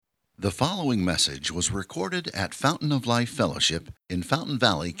The following message was recorded at Fountain of Life Fellowship in Fountain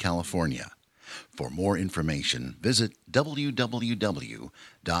Valley, California. For more information, visit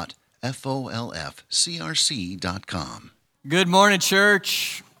www.folfcrc.com. Good morning,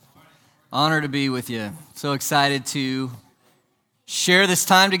 church. Honor to be with you. So excited to share this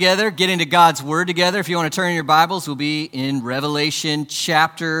time together, get into God's Word together. If you want to turn in your Bibles, we'll be in Revelation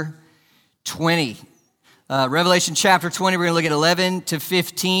chapter 20. Revelation chapter 20, we're going to look at 11 to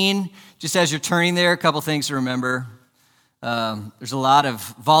 15. Just as you're turning there, a couple things to remember. There's a lot of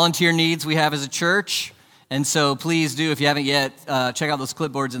volunteer needs we have as a church, and so please do, if you haven't yet, check out those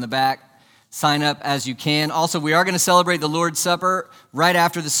clipboards in the back. Sign up as you can. Also, we are going to celebrate the Lord's Supper right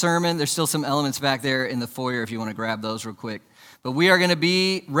after the sermon. There's still some elements back there in the foyer if you want to grab those real quick. But we are going to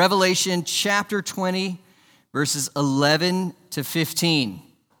be Revelation chapter 20, verses 11 to 15.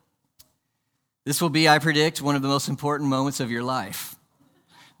 This will be, I predict, one of the most important moments of your life.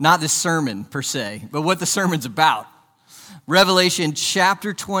 Not this sermon per se, but what the sermon's about. Revelation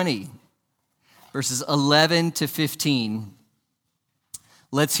chapter 20, verses 11 to 15.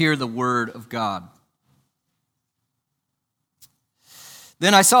 Let's hear the word of God.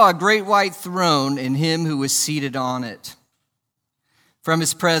 Then I saw a great white throne and him who was seated on it. From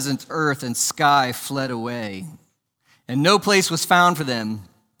his presence, earth and sky fled away, and no place was found for them.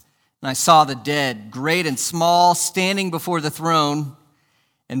 And I saw the dead, great and small, standing before the throne,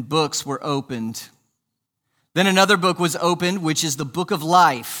 and books were opened. Then another book was opened, which is the book of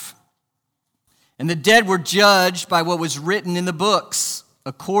life. And the dead were judged by what was written in the books,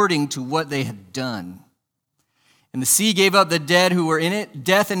 according to what they had done. And the sea gave up the dead who were in it.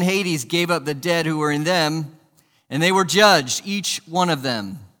 Death and Hades gave up the dead who were in them. And they were judged, each one of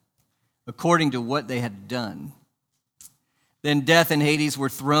them, according to what they had done. Then death and Hades were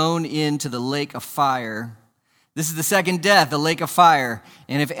thrown into the lake of fire. This is the second death, the lake of fire.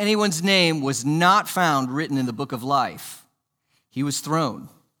 And if anyone's name was not found written in the book of life, he was thrown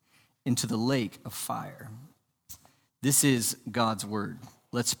into the lake of fire. This is God's word.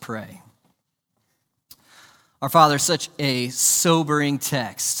 Let's pray. Our Father, such a sobering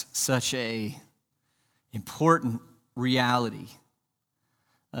text, such a important reality.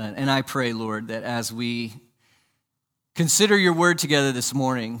 And I pray, Lord, that as we consider your word together this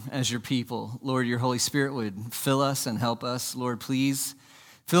morning as your people, Lord, your Holy Spirit would fill us and help us. Lord, please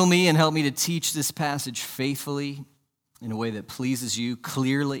fill me and help me to teach this passage faithfully in a way that pleases you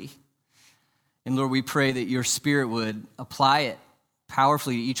clearly. And Lord, we pray that your Spirit would apply it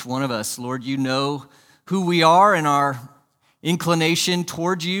powerfully to each one of us. Lord, you know who we are and our inclination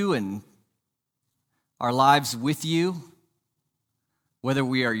toward you and our lives with you, whether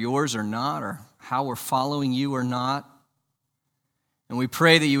we are yours or not, or how we're following you or not. And we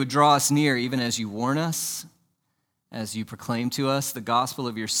pray that you would draw us near even as you warn us, as you proclaim to us the gospel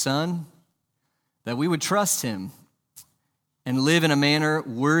of your Son, that we would trust him and live in a manner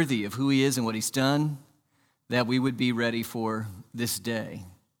worthy of who he is and what he's done, that we would be ready for this day.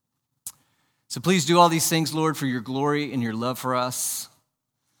 So please do all these things, Lord, for your glory and your love for us.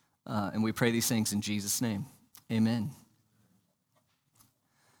 And we pray these things in Jesus' name. Amen.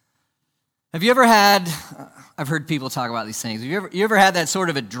 Have you ever had, I've heard people talk about these things, have you ever had that sort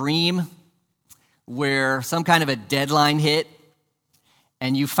of a dream where some kind of a deadline hit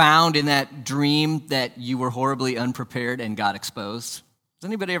and you found in that dream that you were horribly unprepared and got exposed? Has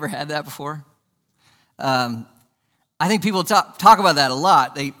anybody ever had that before? I think people talk about that a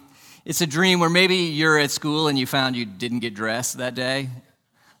lot. It's a dream where maybe you're at school and you found you didn't get dressed that day,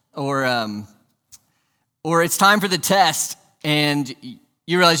 or it's time for the test and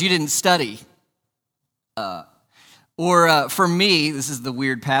you realize you didn't study. Or for me, this is the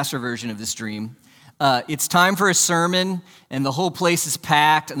weird pastor version of this dream. It's time for a sermon, and the whole place is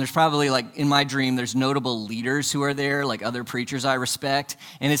packed, and there's probably, like, in my dream, there's notable leaders who are there, like other preachers I respect,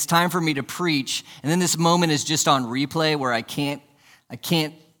 and it's time for me to preach, and then this moment is just on replay where I can't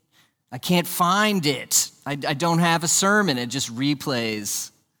find it. I don't have a sermon. It just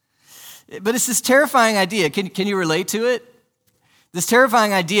replays. But it's this terrifying idea. Can you relate to it? This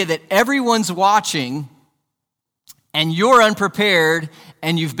terrifying idea that everyone's watching and you're unprepared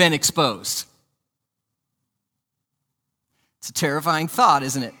and you've been exposed. It's a terrifying thought,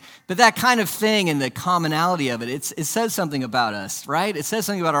 isn't it? But that kind of thing and the commonality of it, it says something about us, right? It says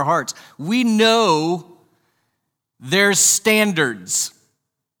something about our hearts. We know there's standards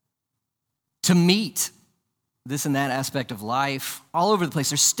to meet. This and that aspect of life, all over the place.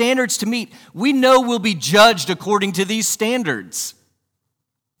 There's standards to meet. We know we'll be judged according to these standards.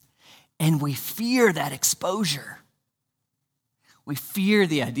 And we fear that exposure. We fear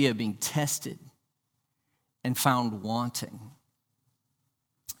the idea of being tested and found wanting.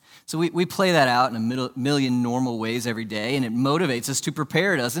 So we play that out in a million normal ways every day, and it motivates us to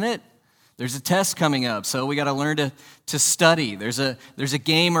prepare, doesn't it? There's a test coming up, so we got to learn to study. There's a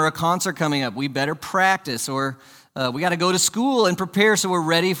game or a concert coming up. We better practice, or we got to go to school and prepare so we're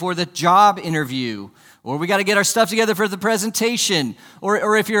ready for the job interview, or we got to get our stuff together for the presentation,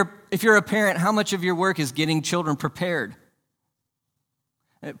 or if you're a parent, how much of your work is getting children prepared?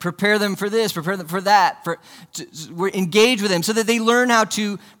 Prepare them for this, prepare them for that. We're engaged with them so that they learn how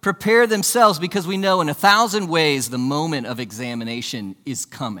to prepare themselves, because we know in 1,000 ways the moment of examination is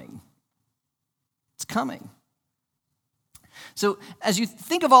coming. It's coming. So as you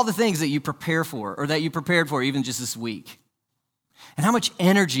think of all the things that you prepare for, or that you prepared for even just this week, and how much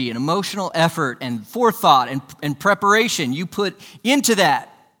energy and emotional effort and forethought and preparation you put into that,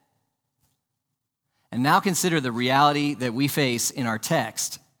 and now consider the reality that we face in our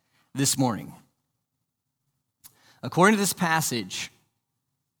text this morning. According to this passage,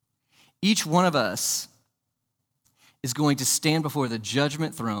 each one of us is going to stand before the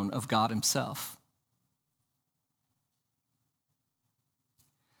judgment throne of God himself.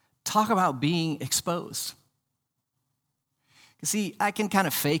 Talk about being exposed. You see, I can kind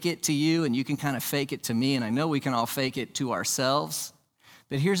of fake it to you, and you can kind of fake it to me, and I know we can all fake it to ourselves,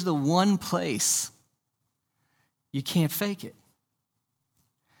 but here's the one place you can't fake it.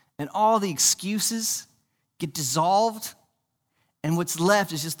 And all the excuses get dissolved, and what's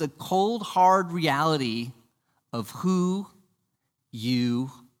left is just the cold, hard reality of who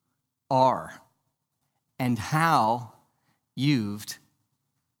you are and how you've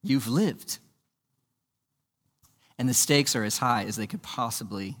lived. And the stakes are as high as they could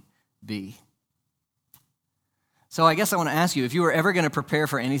possibly be. So I guess I want to ask you, if you were ever going to prepare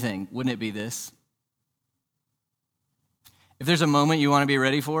for anything, wouldn't it be this? If there's a moment you want to be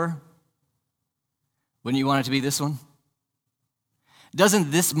ready for, wouldn't you want it to be this one? Doesn't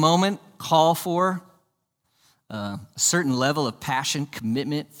this moment call for a certain level of passion,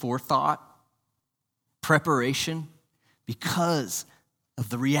 commitment, forethought, preparation, because of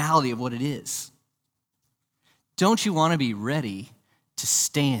the reality of what it is? Don't you want to be ready to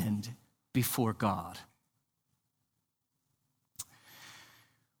stand before God?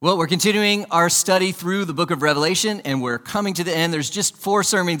 Well, we're continuing our study through the book of Revelation, and we're coming to the end. There's just 4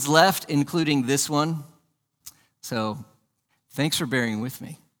 sermons left, including this one. So thanks for bearing with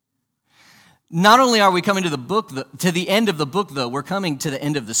me. Not only are we coming to the end of the book, though, we're coming to the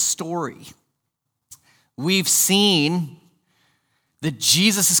end of the story. We've seen that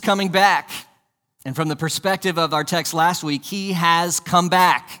Jesus is coming back. And from the perspective of our text last week, he has come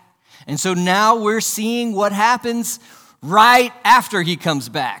back. And so now we're seeing what happens right after he comes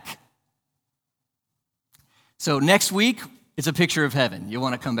back. So next week, it's a picture of heaven. You'll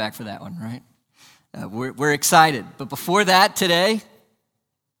want to come back for that one, right? We're excited. But before that, today,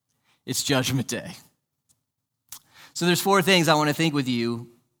 it's Judgment Day. So there's 4 things I want to think with you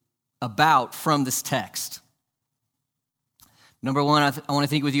about from this text. Number 1, I want to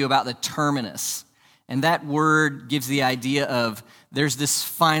think with you about the terminus. And that word gives the idea of there's this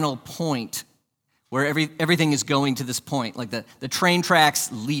final point where everything is going to this point. Like the train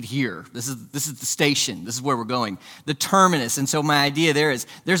tracks lead here. This is the station. This is where we're going. The terminus. And so my idea there is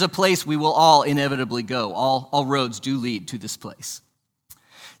there's a place we will all inevitably go. All roads do lead to this place.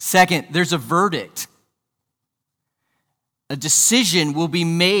 Second, there's a verdict. A decision will be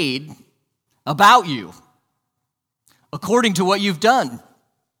made about you according to what you've done.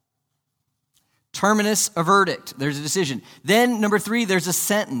 Terminus, a verdict. There's a decision. Then, number 3, there's a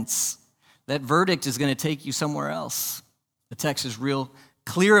sentence. That verdict is going to take you somewhere else. The text is real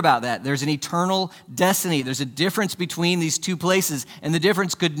clear about that. There's an eternal destiny. There's a difference between these 2 places, and the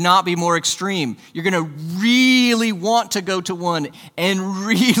difference could not be more extreme. You're going to really want to go to one and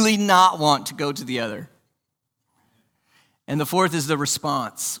really not want to go to the other. And the 4th is the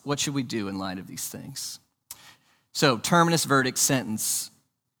response. What should we do in light of these things? So, terminus, verdict, sentence,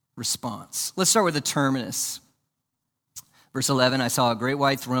 response. Let's start with the terminus. Verse 11, I saw a great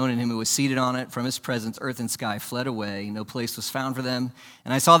white throne and him who was seated on it. From his presence, earth and sky fled away. No place was found for them.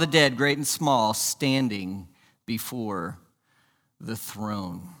 And I saw the dead, great and small, standing before the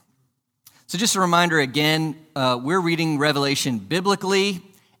throne. So just a reminder again, we're reading Revelation biblically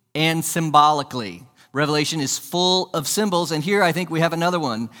and symbolically. Revelation is full of symbols. And here I think we have another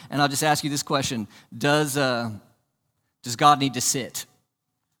one. And I'll just ask you this question. Does God need to sit?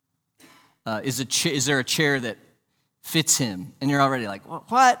 Is there a chair that fits him? And you're already like,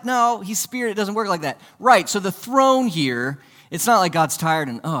 what? No, he's spirit. It doesn't work like that. Right, so the throne here, it's not like God's tired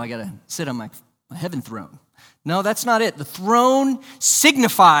and, I got to sit on my heaven throne. No, that's not it. The throne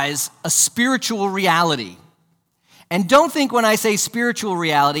signifies a spiritual reality. And don't think when I say spiritual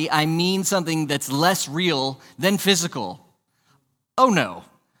reality, I mean something that's less real than physical. Oh no.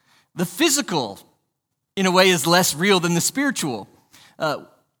 The physical, in a way, is less real than the spiritual. What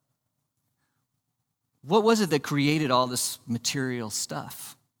was it that created all this material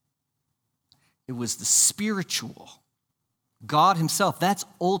stuff? It was the spiritual. God himself, that's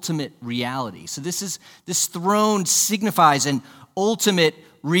ultimate reality. So this throne signifies an ultimate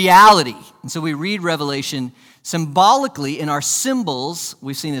reality. And so we read Revelation symbolically in our symbols.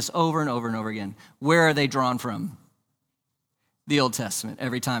 We've seen this over and over and over again. Where are they drawn from? The Old Testament,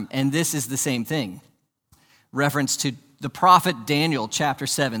 every time. And this is the same thing. Reference to the prophet Daniel, chapter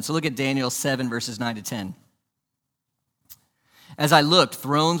 7. So look at Daniel 7, verses 9 to 10. As I looked,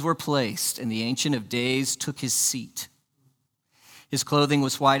 thrones were placed, and the Ancient of Days took his seat. His clothing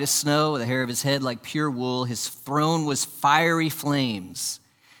was white as snow, the hair of his head like pure wool. His throne was fiery flames.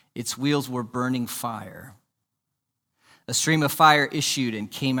 Its wheels were burning fire. A stream of fire issued and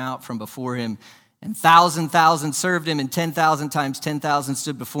came out from before him, and 1,000 served him, and 10,000 times 10,000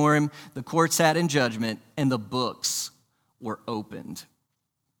 stood before him. The court sat in judgment, and the books were opened.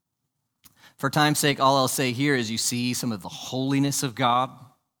 For time's sake, all I'll say here is you see some of the holiness of God.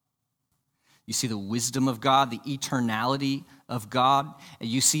 You see the wisdom of God, the eternality of God. And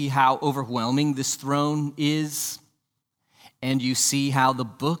you see how overwhelming this throne is. And you see how the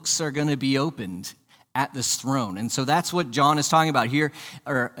books are going to be opened at this throne. And so that's what John is talking about here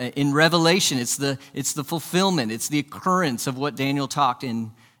or in Revelation. It's the fulfillment. It's the occurrence of what Daniel talked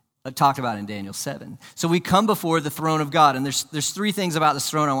about in Daniel 7. So we come before the throne of God, and there's three things about this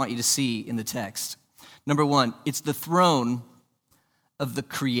throne I want you to see in the text. Number one, it's the throne of the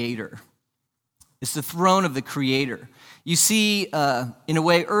Creator. It's the throne of the Creator. You see, in a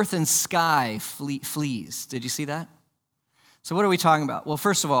way, earth and sky flees. Did you see that? So what are we talking about? Well,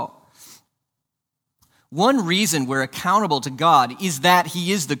 first of all, one reason we're accountable to God is that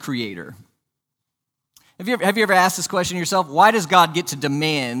He is the Creator. Have you ever asked this question yourself? Why does God get to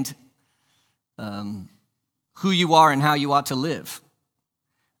demand who you are and how you ought to live?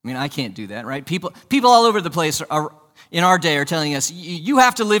 I mean, I can't do that, right? People all over the place in our day are telling us, you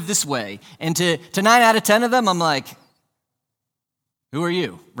have to live this way. And to 9 out of 10 of them, I'm like, who are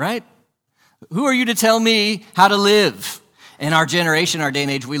you, right? Who are you to tell me how to live? In our generation, our day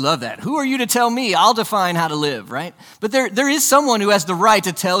and age, we love that. Who are you to tell me? I'll define how to live, right? But there is someone who has the right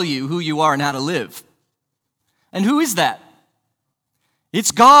to tell you who you are and how to live. And who is that?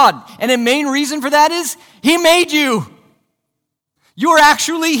 It's God. And the main reason for that is He made you. You're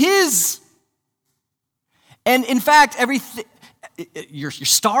actually His. And in fact, your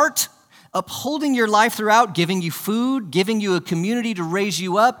start, upholding your life throughout, giving you food, giving you a community to raise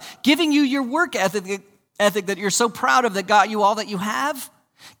you up, giving you your work ethic that you're so proud of that got you all that you have,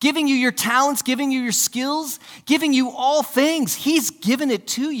 giving you your talents, giving you your skills, giving you all things. He's given it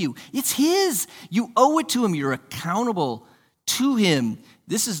to you. It's His. You owe it to Him. You're accountable to Him.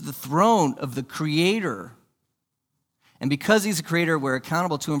 This is the throne of the Creator. And because He's a Creator, we're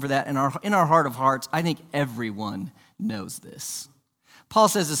accountable to Him for that. And in our heart of hearts, I think everyone knows this. Paul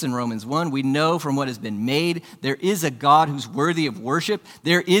says this in Romans 1, we know from what has been made, there is a God who's worthy of worship.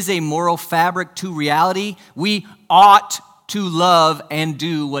 There is a moral fabric to reality. We ought to love and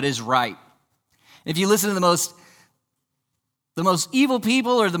do what is right. If you listen to the most evil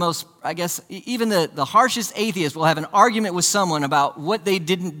people or the most, I guess, even the harshest atheist will have an argument with someone about what they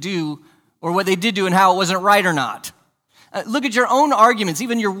didn't do or what they did do and how it wasn't right or not. Look at your own arguments,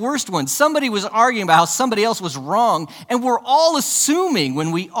 even your worst ones. Somebody was arguing about how somebody else was wrong, and we're all assuming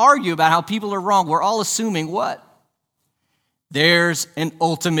when we argue about how people are wrong, we're all assuming what? There's an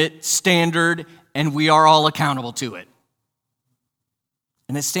ultimate standard, and we are all accountable to it.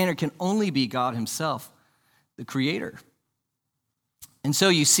 And that standard can only be God Himself, the Creator. And so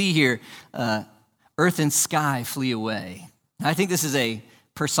you see here, earth and sky flee away. I think this is a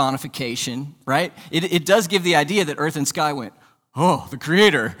personification, right? It does give the idea that earth and sky went, oh, the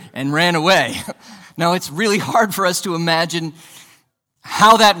Creator, and ran away. Now, it's really hard for us to imagine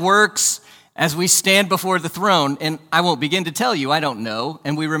how that works as we stand before the throne, and I won't begin to tell you, I don't know.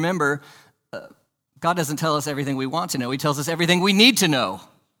 And we remember, God doesn't tell us everything we want to know. He tells us everything we need to know.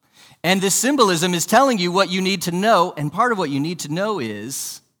 And this symbolism is telling you what you need to know, and part of what you need to know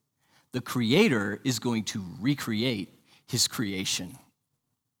is the Creator is going to recreate His creation.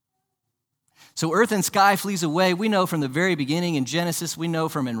 So earth and sky flees away. We know from the very beginning in Genesis, we know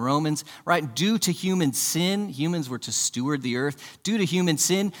from in Romans, right? Due to human sin, humans were to steward the earth. Due to human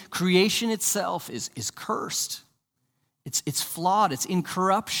sin, creation itself is cursed. It's flawed. It's in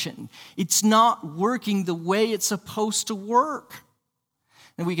corruption. It's not working the way it's supposed to work.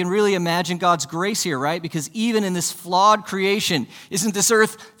 And we can really imagine God's grace here, right? Because even in this flawed creation, isn't this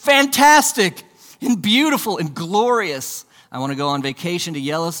earth fantastic and beautiful and glorious? I want to go on vacation to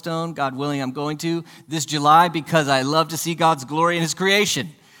Yellowstone. God willing, I'm going to this July because I love to see God's glory in his creation.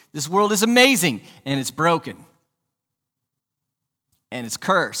 This world is amazing, and it's broken. And it's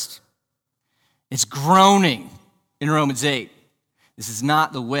cursed. It's groaning in Romans 8. This is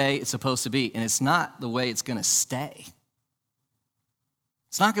not the way it's supposed to be, and it's not the way it's going to stay.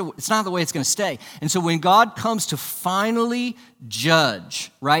 It's not the way it's going to stay. And so when God comes to finally judge,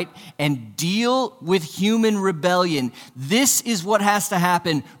 right, and deal with human rebellion, this is what has to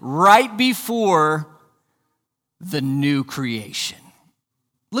happen right before the new creation.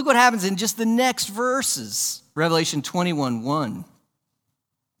 Look what happens in just the next verses. Revelation 21:1.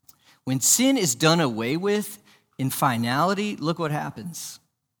 When sin is done away with in finality, look what happens.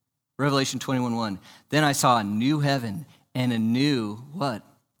 Revelation 21:1. Then I saw a new heaven and a new, what?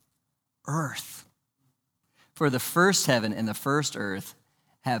 Earth. For the first heaven and the first earth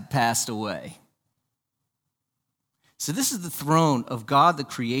have passed away. So this is the throne of God the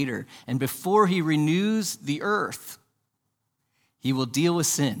Creator. And before he renews the earth, he will deal with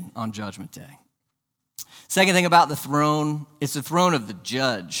sin on Judgment Day. Second thing about the throne, it's the throne of the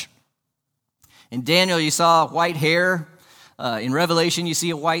judge. In Daniel, you saw white hair. In Revelation, you see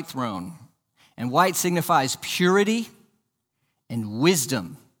a white throne. And white signifies purity and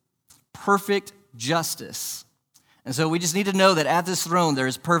wisdom, perfect justice. And so we just need to know that at this throne, there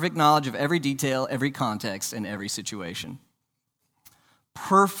is perfect knowledge of every detail, every context, and every situation.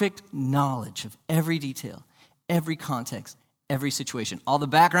 Perfect knowledge of every detail, every context, every situation. All the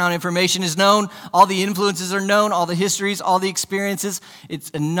background information is known, all the influences are known, all the histories, all the experiences.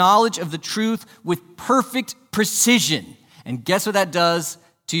 It's a knowledge of the truth with perfect precision. And guess what that does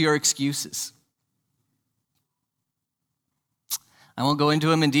to your excuses? I won't go into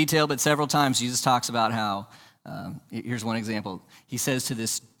them in detail, but several times Jesus talks about how, here's one example. He says to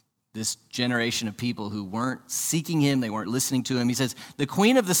this generation of people who weren't seeking him, they weren't listening to him, he says, the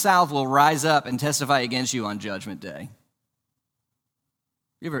queen of the south will rise up and testify against you on Judgment Day.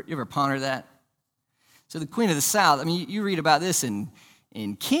 You ever ponder that? So the queen of the south, I mean, you read about this in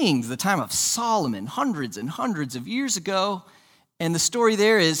Kings, the time of Solomon, hundreds and hundreds of years ago, and the story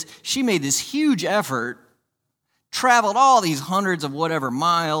there is she made this huge effort, traveled all these hundreds of whatever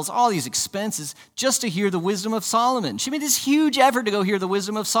miles, all these expenses, just to hear the wisdom of Solomon. She made this huge effort to go hear the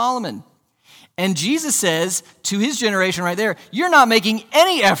wisdom of Solomon. And Jesus says to his generation right there, you're not making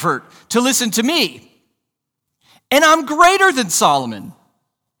any effort to listen to me. And I'm greater than Solomon.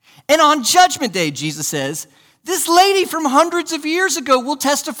 And on Judgment Day, Jesus says, this lady from hundreds of years ago will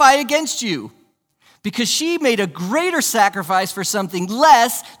testify against you because she made a greater sacrifice for something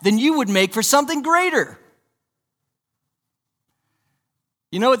less than you would make for something greater.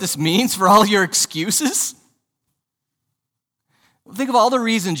 You know what this means for all your excuses? Think of all the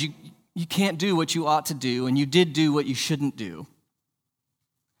reasons you can't do what you ought to do and you did do what you shouldn't do.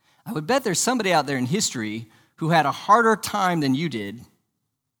 I would bet there's somebody out there in history who had a harder time than you did,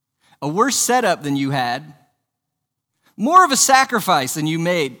 a worse setup than you had, more of a sacrifice than you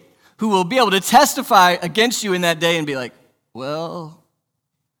made, who will be able to testify against you in that day and be like, well,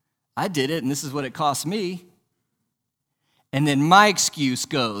 I did it and this is what it cost me. And then my excuse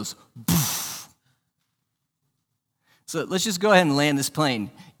goes, poof. So let's just go ahead and land this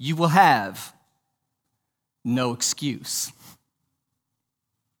plane. You will have no excuse.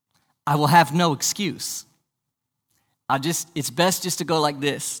 I will have no excuse. It's best just to go like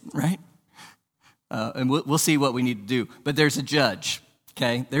this, right? And we'll see what we need to do. But there's a judge,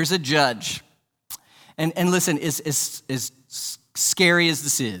 okay? There's a judge. And listen, as scary as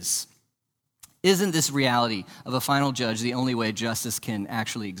this is, isn't this reality of a final judge the only way justice can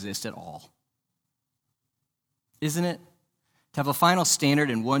actually exist at all? Isn't it? To have a final standard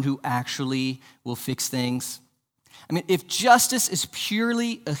and one who actually will fix things. I mean, if justice is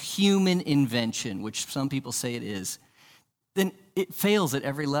purely a human invention, which some people say it is, then it fails at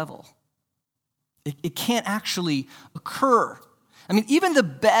every level. It can't actually occur. I mean, even the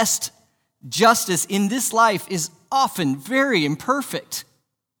best justice in this life is often very imperfect.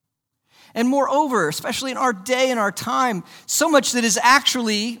 And moreover, especially in our day and our time, so much that is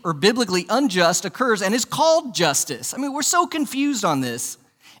actually or biblically unjust occurs and is called justice. I mean, we're so confused on this.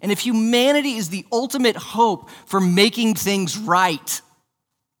 And if humanity is the ultimate hope for making things right,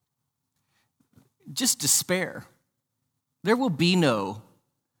 just despair. There will be no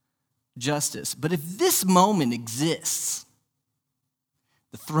justice. But if this moment exists,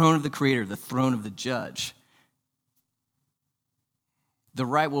 the throne of the Creator, the throne of the judge, the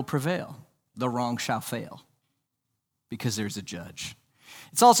right will prevail, the wrong shall fail, because there's a judge.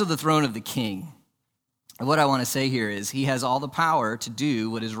 It's also the throne of the king. And what I want to say here is he has all the power to do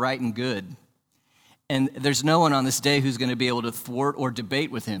what is right and good. And there's no one on this day who's going to be able to thwart or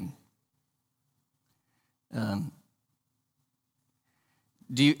debate with him. Are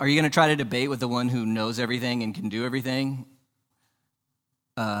you going to try to debate with the one who knows everything and can do everything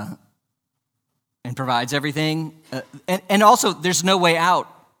and provides everything? And also, there's no way out.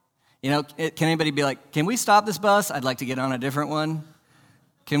 Can anybody be like, can we stop this bus? I'd like to get on a different one.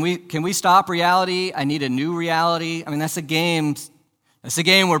 Can we stop reality? I need a new reality. I mean, that's a game. That's a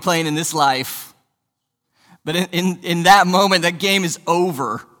game we're playing in this life. But in that moment, that game is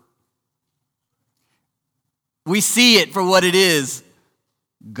over. We see it for what it is.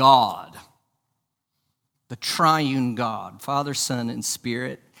 God. The triune God. Father, Son, and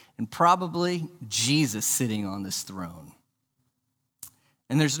Spirit. And probably Jesus sitting on this throne.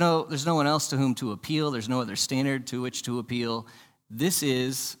 And there's no one else to whom to appeal. There's no other standard to which to appeal. This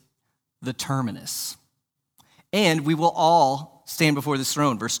is the terminus. And we will all stand before this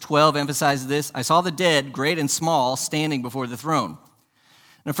throne. Verse 12 emphasizes this. I saw the dead, great and small, standing before the throne.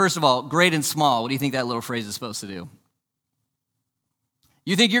 Now, first of all, great and small, what do you think that little phrase is supposed to do?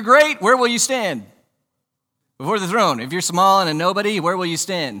 You think you're great? Where will you stand? Before the throne. If you're small and a nobody, where will you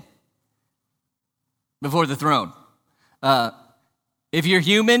stand? Before the throne. If you're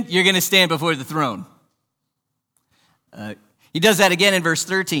human, you're going to stand before the throne. He does that again in verse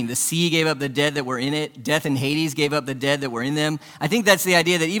 13. The sea gave up the dead that were in it. Death and Hades gave up the dead that were in them. I think that's the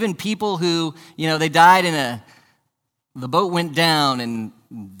idea that even people who, they died the boat went down and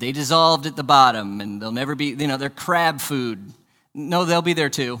they dissolved at the bottom and they'll never be, they're crab food. No, they'll be there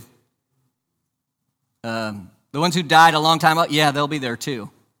too. The ones who died a long time ago, yeah, they'll be there too.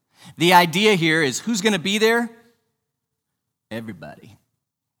 The idea here is who's going to be there? Everybody.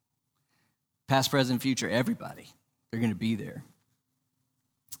 Past, present, future, everybody. They're going to be there.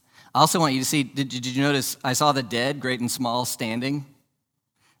 I also want you to see, did you notice, I saw the dead, great and small, standing?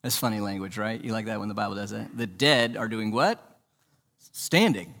 That's funny language, right? You like that when the Bible does that? The dead are doing what?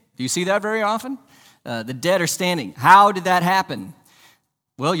 Standing. Do you see that very often? The dead are standing. How did that happen?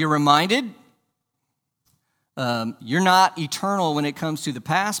 Well, you're reminded you're not eternal when it comes to the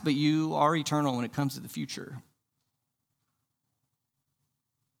past, but you are eternal when it comes to the future.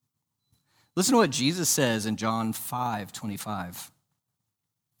 Listen to what Jesus says in John 5:25.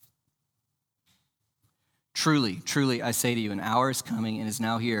 Truly, truly, I say to you, an hour is coming and is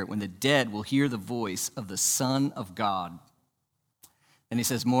now here when the dead will hear the voice of the Son of God. And he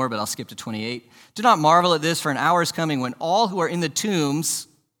says more, but I'll skip to 28. Do not marvel at this, for an hour is coming when all who are in the tombs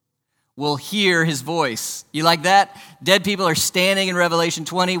will hear his voice. You like that? Dead people are standing in Revelation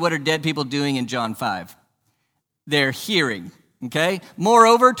 20. What are dead people doing in John 5? They're hearing, okay?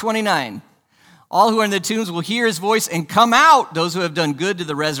 Moreover, 29. All who are in the tombs will hear his voice and come out, those who have done good to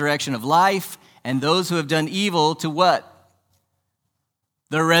the resurrection of life, and those who have done evil to what?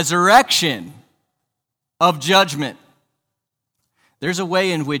 The resurrection of judgment. There's a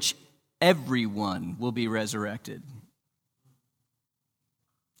way in which everyone will be resurrected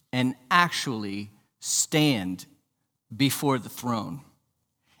and actually stand before the throne.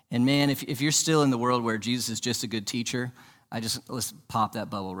 And man, if you're still in the world where Jesus is just a good teacher, let's pop that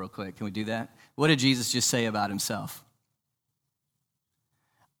bubble real quick. Can we do that? What did Jesus just say about himself?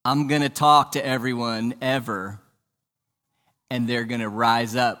 I'm going to talk to everyone ever, and they're going to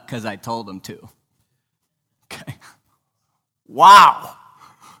rise up because I told them to. Okay. Wow.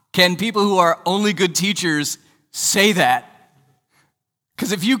 Can people who are only good teachers say that?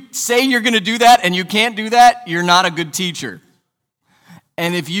 Because if you say you're going to do that and you can't do that, you're not a good teacher.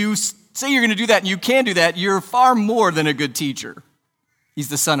 And if you say you're going to do that and you can do that, you're far more than a good teacher. He's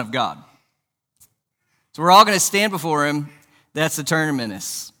the Son of God. So we're all going to stand before him. That's the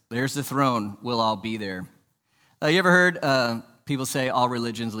terminus. There's the throne. We'll all be there. You ever heard people say all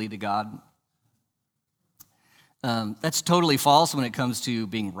religions lead to God? That's totally false when it comes to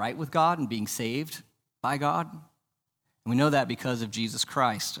being right with God and being saved by God. And we know that because of Jesus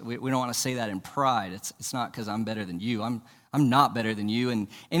Christ. We don't want to say that in pride. It's not because I'm better than you. I'm not better than you. And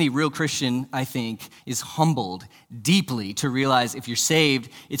any real Christian, I think, is humbled deeply to realize if you're saved,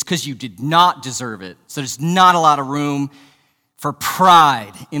 it's because you did not deserve it. So there's not a lot of room for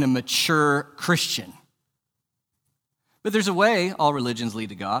pride in a mature Christian. But there's a way all religions lead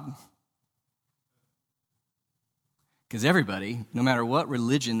to God. Because everybody, no matter what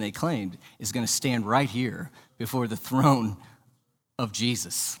religion they claimed, is going to stand right here before the throne of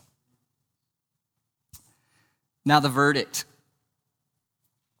Jesus. Now the verdict.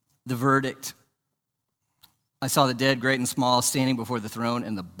 The verdict. I saw the dead, great and small, standing before the throne,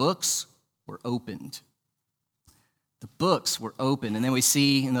 and the books were opened. The books were open. And then we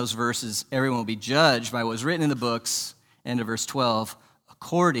see in those verses, everyone will be judged by what was written in the books, end of verse 12,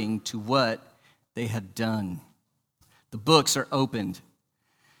 according to what they had done. The books are opened.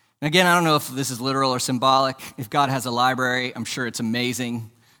 And again, I don't know if this is literal or symbolic. If God has a library, I'm sure it's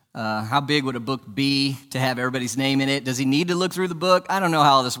amazing. How big would a book be to have everybody's name in it? Does he need to look through the book? I don't know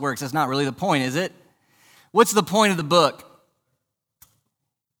how all this works. That's not really the point, is it? What's the point of the book?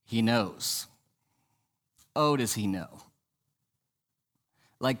 He knows. Oh, does he know?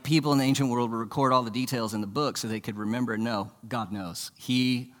 Like people in the ancient world would record all the details in the book so they could remember. No, God knows.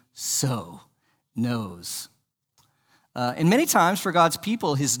 He so knows. And many times for God's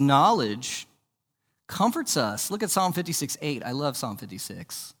people, his knowledge comforts us. Look at Psalm 56:8. I love Psalm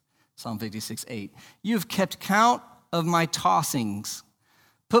 56. Psalm 56:8. You have kept count of my tossings.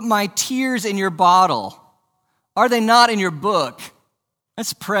 Put my tears in your bottle. Are they not in your book?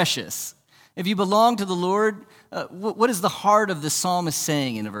 That's precious. If you belong to the Lord, what is the heart of the psalmist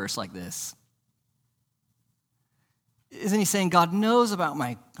saying in a verse like this? Isn't he saying God knows about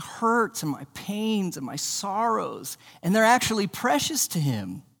my hurts and my pains and my sorrows, and they're actually precious to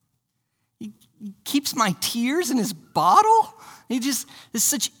him? He keeps my tears in his bottle? There's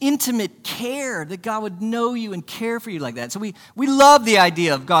such intimate care that God would know you and care for you like that. So we love the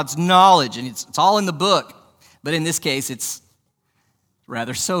idea of God's knowledge, and it's all in the book. But in this case, it's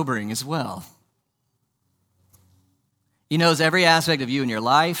rather sobering as well. He knows every aspect of you in your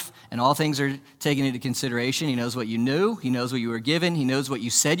life, and all things are taken into consideration. He knows what you knew. He knows what you were given. He knows what you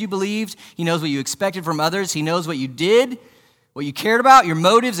said you believed. He knows what you expected from others. He knows what you did, what you cared about, your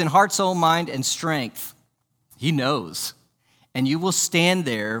motives in heart, soul, mind, and strength. He knows. And you will stand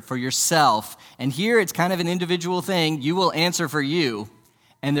there for yourself. And here it's kind of an individual thing. You will answer for you,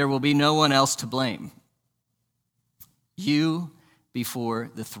 and there will be no one else to blame. You before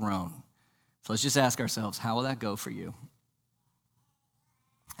the throne. So let's just ask ourselves, how will that go for you?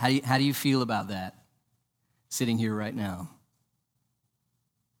 How do you feel about that sitting here right now?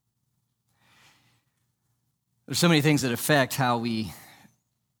 There's so many things that affect how we,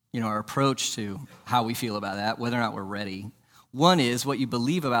 our approach to how we feel about that, whether or not we're ready. One is what you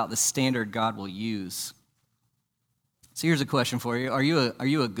believe about the standard God will use. So here's a question for you. Are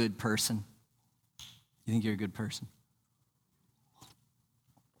you a good person? You think you're a good person?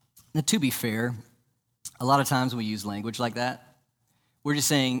 Now, to be fair, a lot of times when we use language like that, we're just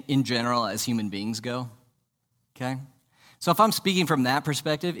saying in general as human beings go, okay? So if I'm speaking from that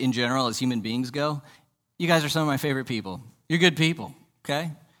perspective, in general as human beings go, you guys are some of my favorite people. You're good people,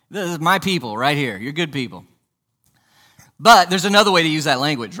 okay? This is my people right here. You're good people. But there's another way to use that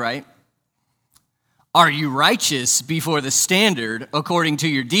language, right? Are you righteous before the standard according to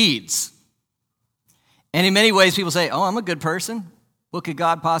your deeds? And in many ways, people say, oh, I'm a good person. What could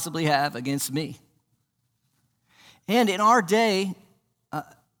God possibly have against me? And in our day,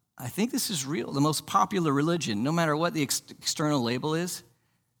 I think this is real. The most popular religion, no matter what the external label is,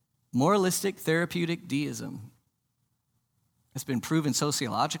 moralistic therapeutic deism. It's been proven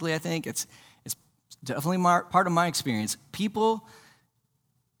sociologically, I think. It's definitely part of my experience. People,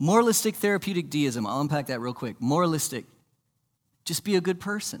 moralistic therapeutic deism, I'll unpack that real quick. Moralistic, just be a good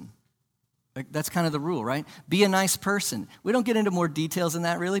person. Like, that's kind of the rule, right? Be a nice person. We don't get into more details than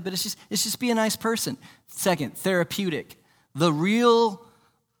that really, but it's just be a nice person. Second, therapeutic. The real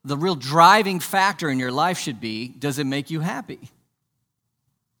driving factor in your life should be, does it make you happy?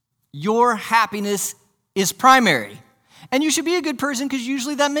 Your happiness is primary. And you should be a good person because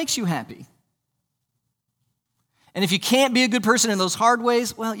usually that makes you happy. And if you can't be a good person in those hard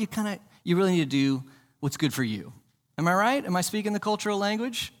ways, well, you really need to do what's good for you. Am I right? Am I speaking the cultural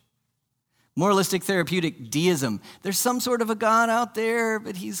language? Moralistic therapeutic deism. There's some sort of a God out there,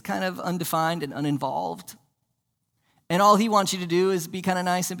 but he's kind of undefined and uninvolved. And all he wants you to do is be kind of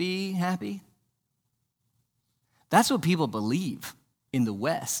nice and be happy. That's what people believe in the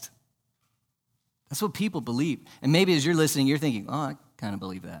West. That's what people believe. And maybe as you're listening, you're thinking, oh, I kind of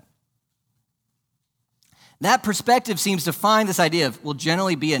believe that. That perspective seems to find this idea of, well,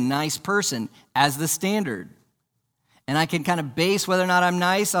 generally be a nice person as the standard. And I can kind of base whether or not I'm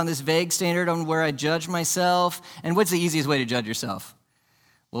nice on this vague standard on where I judge myself. And what's the easiest way to judge yourself?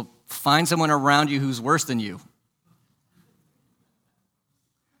 Well, find someone around you who's worse than you.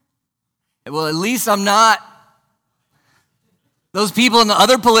 Well, at least I'm not those people in the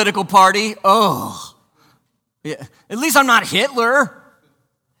other political party. Oh, yeah. At least I'm not Hitler.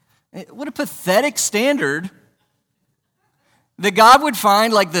 What a pathetic standard that God would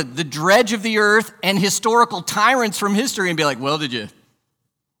find like the dredge of the earth and historical tyrants from history and be like, well, did you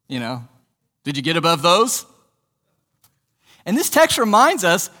get above those? And this text reminds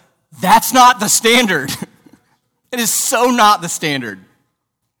us that's not the standard. It is so not the standard.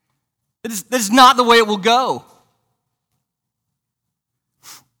 That is not the way it will go.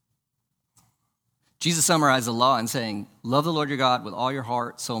 Jesus summarized the law in saying, love the Lord your God with all your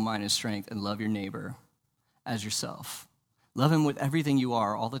heart, soul, mind, and strength, and love your neighbor as yourself. Love him with everything you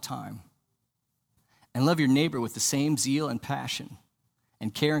are all the time. And love your neighbor with the same zeal and passion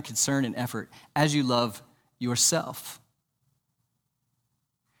and care and concern and effort as you love yourself.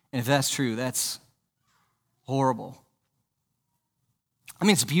 And if that's true, that's horrible. I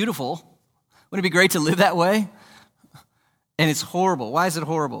mean, it's beautiful. Wouldn't it be great to live that way? And it's horrible. Why is it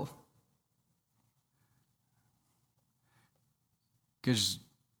horrible? Because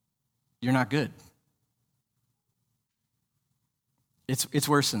you're not good. It's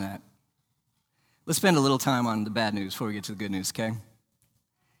worse than that. Let's spend a little time on the bad news before we get to the good news, okay?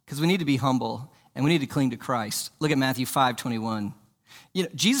 Because we need to be humble and we need to cling to Christ. Look at Matthew 5:21. You know,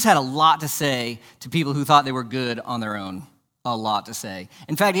 Jesus had a lot to say to people who thought they were good on their own. A lot to say.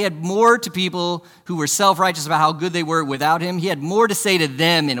 In fact, he had more to people who were self-righteous about how good they were without him. He had more to say to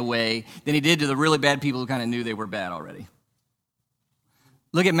them in a way than he did to the really bad people who kind of knew they were bad already.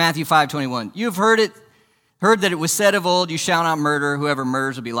 Look at Matthew 5:21. You have heard that it was said of old, you shall not murder. Whoever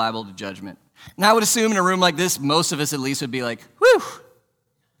murders will be liable to judgment. And I would assume in a room like this, most of us at least would be like, whew,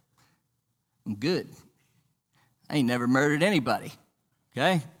 I'm good. I ain't never murdered anybody.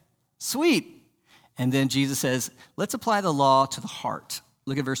 Okay? Sweet. And then Jesus says, let's apply the law to the heart.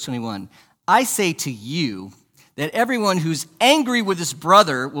 Look at verse 21. I say to you that everyone who's angry with his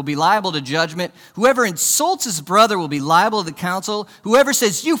brother will be liable to judgment. Whoever insults his brother will be liable to the council. Whoever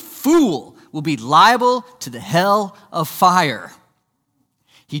says, you fool, will be liable to the hell of fire.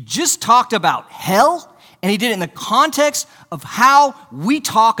 He just talked about hell, and he did it in the context of how we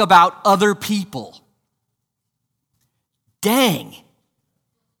talk about other people. Dang.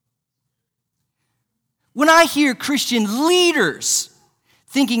 When I hear Christian leaders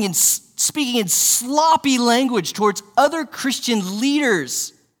speaking in sloppy language towards other Christian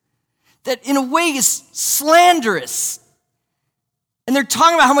leaders that in a way is slanderous, and they're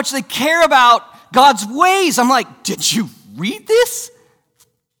talking about how much they care about God's ways, I'm like, did you read this?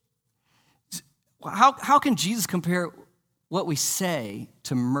 How can Jesus compare what we say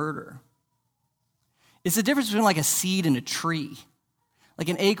to murder? It's the difference between like a seed and a tree. Like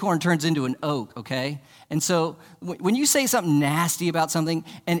an acorn turns into an oak, okay? And so when you say something nasty about something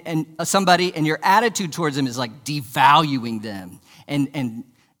and somebody and your attitude towards them is like devaluing them and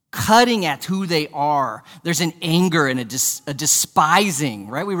cutting at who they are, there's an anger and a despising,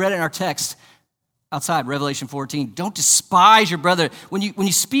 right? We read it in our text outside, Revelation 14. Don't despise your brother. When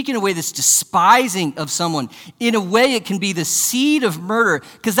you speak in a way that's despising of someone, in a way it can be the seed of murder,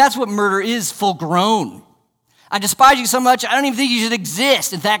 because that's what murder is, full grown. I despise you so much, I don't even think you should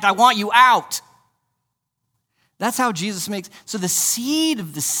exist. In fact, I want you out. That's how Jesus makes. So the seed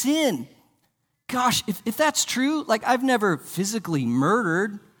of the sin, gosh, if that's true, like I've never physically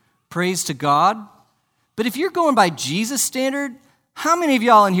murdered, praise to God. But if you're going by Jesus' standard, how many of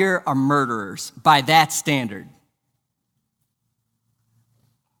y'all in here are murderers by that standard?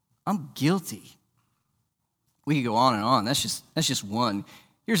 I'm guilty. We could go on and on. That's just one.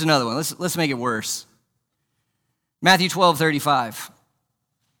 Here's another one. Let's make it worse. Matthew 12:35.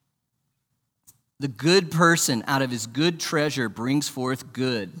 The good person out of his good treasure brings forth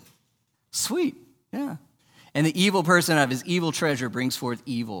good. Sweet, yeah. And the evil person out of his evil treasure brings forth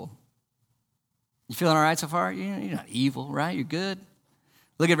evil. You feeling all right so far? You're not evil, right? You're good.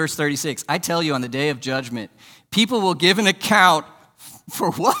 Look at verse 36. I tell you, on the day of judgment, people will give an account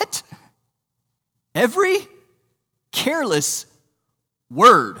for what? Every careless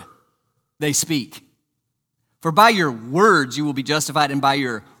word they speak. For by your words you will be justified, and by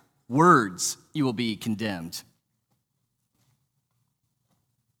your words you will be condemned.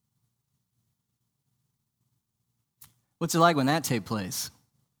 What's it like when that takes place?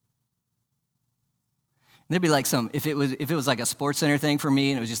 There'd be like if it was like a Sports Center thing for me,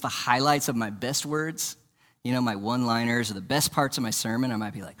 and it was just the highlights of my best words, my one-liners or the best parts of my sermon, I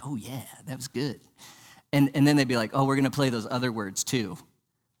might be like, oh yeah, that was good. And then they'd be like, oh, we're going to play those other words too.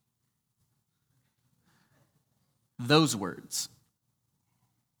 Those words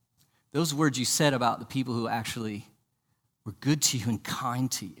you said about the people who actually were good to you and kind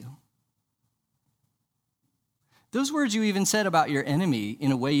to you. Those words you even said about your enemy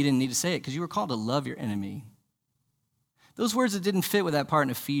in a way you didn't need to say it because you were called to love your enemy. Those words that didn't fit with that part in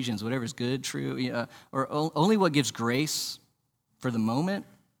Ephesians, whatever's good, true, or only what gives grace for the moment.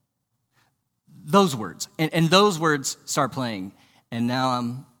 Those words. And those words start playing. And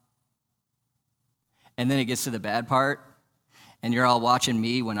now and then it gets to the bad part, and you're all watching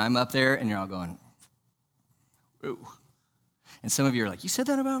me when I'm up there, and you're all going, Ooh. And some of you are like, you said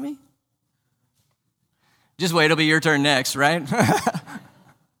that about me? Just wait, it'll be your turn next, right?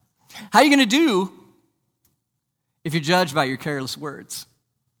 How are you going to do if you're judged by your careless words?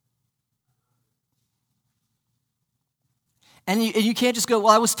 And you can't just go,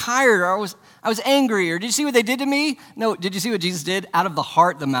 well, I was tired, or I was angry, or did you see what they did to me? No, did you see what Jesus did? Out of the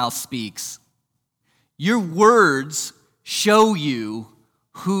heart, the mouth speaks. Your words show you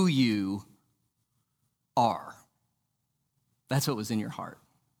who you are. That's what was in your heart.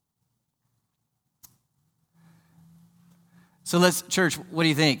 So church, what do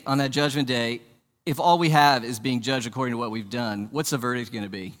you think on that judgment day? If all we have is being judged according to what we've done, what's the verdict going to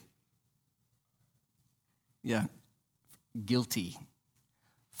be? Yeah, guilty,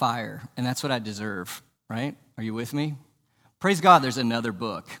 fire, and that's what I deserve, right? Are you with me? Praise God, there's another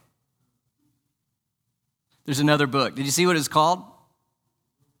book. There's another book. Did you see what it's called?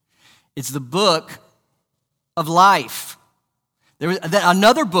 It's the book of life.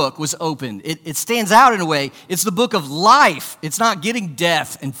 Another book was opened. It stands out in a way. It's the book of life. It's not getting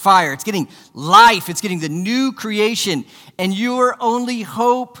death and fire. It's getting life. It's getting the new creation. And your only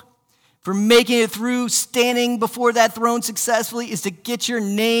hope for making it through, standing before that throne successfully, is to get your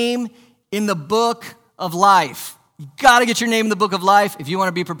name in the book of life. You got to get your name in the book of life if you want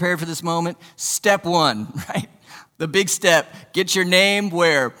to be prepared for this moment. Step one, right? The big step. Get your name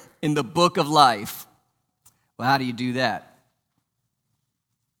where? In the book of life. Well, how do you do that?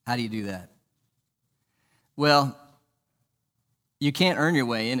 How do you do that? Well, you can't earn your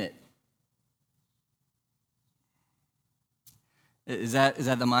way in it. Is that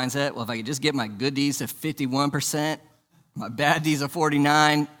the mindset? Well, if I could just get my good deeds to 51%, my bad deeds to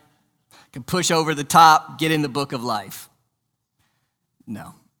 49%, can push over the top, get in the book of life.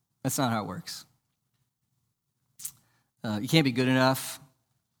 No, that's not how it works. You can't be good enough.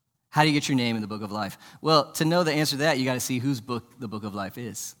 How do you get your name in the book of life? Well, to know the answer to that, you got to see whose book the book of life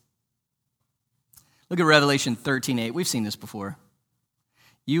is. Look at Revelation 13:8. We've seen this before.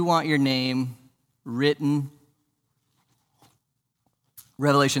 You want your name written,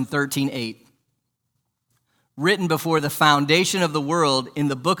 Revelation 13:8, written before the foundation of the world in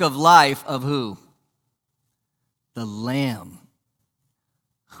the book of life of who? The Lamb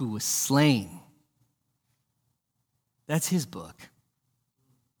who was slain. That's his book.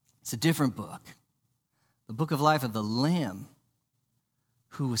 It's a different book. The book of life of the Lamb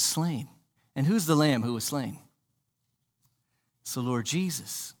who was slain. And who's the Lamb who was slain? It's the Lord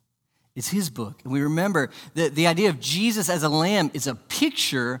Jesus. It's his book. And we remember that the idea of Jesus as a lamb is a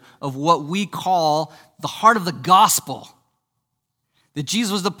picture of what we call the heart of the gospel. That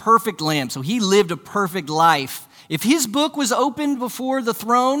Jesus was the perfect lamb, so he lived a perfect life. If his book was opened before the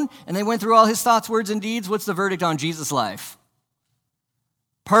throne and they went through all his thoughts, words, and deeds, what's the verdict on Jesus' life?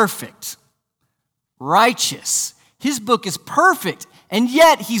 Perfect. Righteous. His book is perfect. And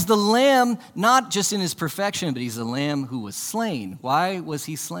yet, he's the lamb, not just in his perfection, but he's the lamb who was slain. Why was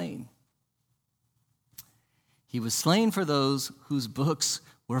he slain? He was slain for those whose books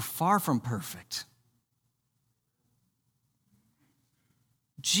were far from perfect.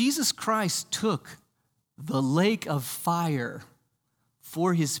 Jesus Christ took the lake of fire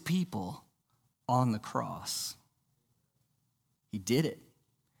for his people on the cross. He did it.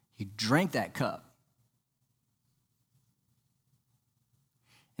 He drank that cup.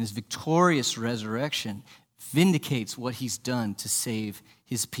 And his victorious resurrection vindicates what he's done to save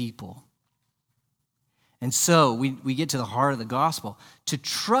his people. And so we get to the heart of the gospel. To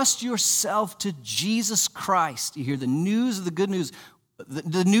trust yourself to Jesus Christ. You hear the news of the good news,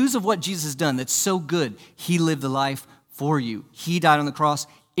 the news of what Jesus has done that's so good. He lived the life for you. He died on the cross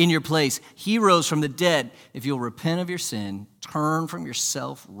in your place. He rose from the dead. If you'll repent of your sin, turn from your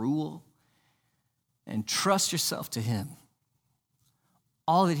self-rule, and trust yourself to him,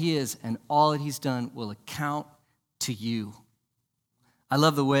 all that he is and all that he's done will account to you. I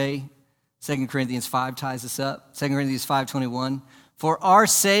love the way 2 Corinthians 5 ties this up. 2 Corinthians 5:21. For our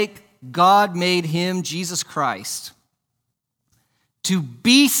sake, God made him, Jesus Christ, to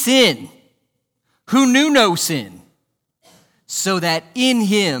be sin, who knew no sin, so that in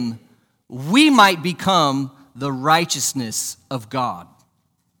him we might become the righteousness of God.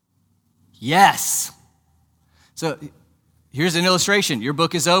 Yes. So here's an illustration. Your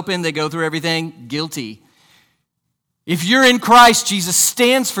book is open. They go through everything. Guilty. If you're in Christ, Jesus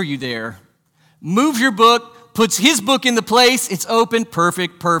stands for you there. Move your book, puts his book in the place. It's open.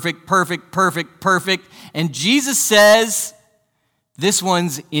 Perfect, perfect, perfect, perfect, perfect. And Jesus says, this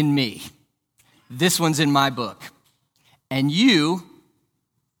one's in me. This one's in my book. And you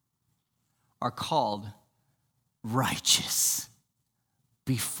are called righteous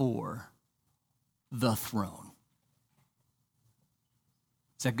before the throne.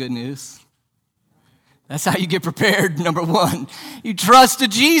 Is that good news? That's how you get prepared, number one. You trust to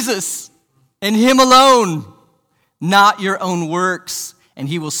Jesus and him alone, not your own works, and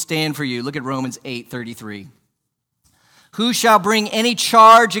he will stand for you. Look at Romans 8:33. Who shall bring any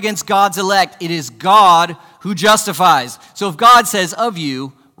charge against God's elect? It is God who justifies. So if God says of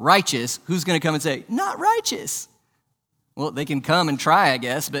you, righteous, who's going to come and say, not righteous? Well, they can come and try, I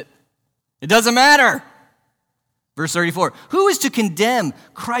guess, but it doesn't matter. Verse 34, who is to condemn?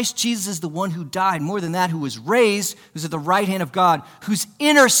 Christ Jesus is the one who died. More than that, who was raised, who's at the right hand of God, who's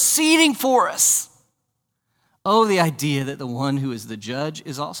interceding for us. Oh, the idea that the one who is the judge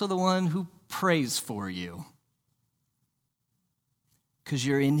is also the one who prays for you. Because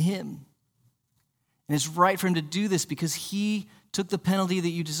you're in him. And it's right for him to do this because he took the penalty that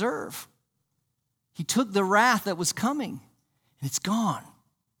you deserve. He took the wrath that was coming, and it's gone.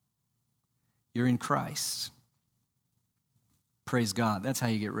 You're in Christ. Praise God. That's how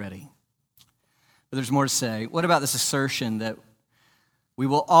you get ready. But there's more to say. What about this assertion that we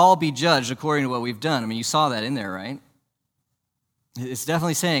will all be judged according to what we've done? I mean, you saw that in there, right? It's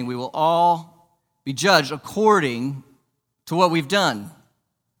definitely saying we will all be judged according to what we've done.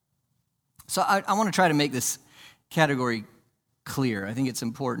 So I want to try to make this category clear. I think it's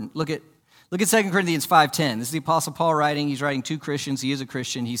important. Look at 2 Corinthians 5:10. This is the Apostle Paul writing. He's writing to Christians. He is a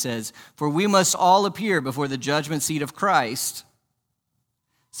Christian. He says, for we must all appear before the judgment seat of Christ,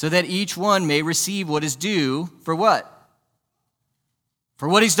 so that each one may receive what is due for what? For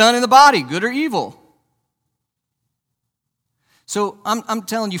what he's done in the body, good or evil. So I'm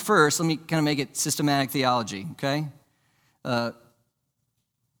telling you first, let me kind of make it systematic theology, okay?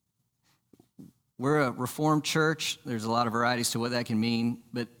 We're a Reformed church. There's a lot of varieties to what that can mean,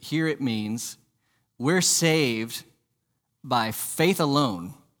 but here it means we're saved by faith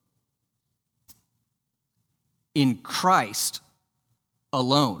alone in Christ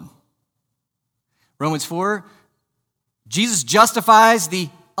alone. Romans 4, Jesus justifies the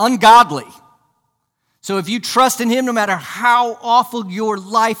ungodly. So if you trust in him, no matter how awful your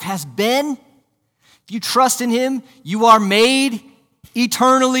life has been, if you trust in him, you are made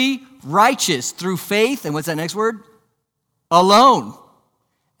eternally righteous through faith. And what's that next word? Alone.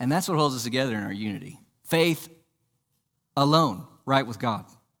 And that's what holds us together in our unity. Faith alone, right with God.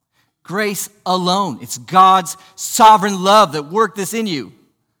 Grace alone. It's God's sovereign love that worked this in you.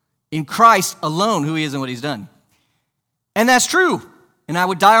 In Christ alone, who he is and what he's done. And that's true. And I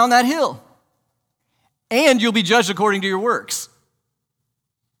would die on that hill. And you'll be judged according to your works.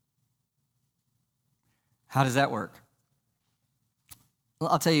 How does that work? Well,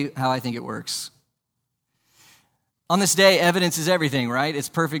 I'll tell you how I think it works. On this day, evidence is everything, right? It's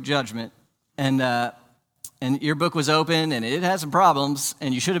perfect judgment. And your book was open, and it had some problems,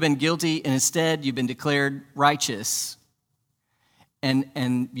 and you should have been guilty, and instead you've been declared righteous.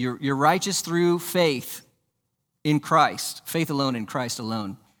 And you're righteous through faith in Christ, faith alone in Christ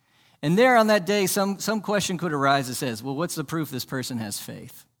alone. And there on that day, some question could arise that says, well, what's the proof this person has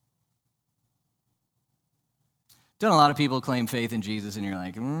faith? Don't a lot of people claim faith in Jesus, and you're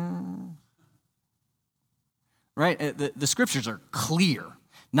like, Right? The scriptures are clear.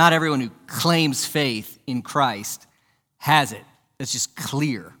 Not everyone who claims faith in Christ has it. It's just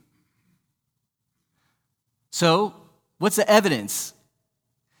clear. So, what's the evidence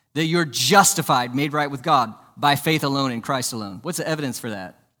that you're justified, made right with God by faith alone in Christ alone? What's the evidence for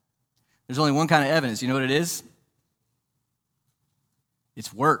that? There's only one kind of evidence. You know what it is?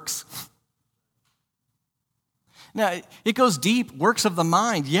 It's works. Now, it goes deep. Works of the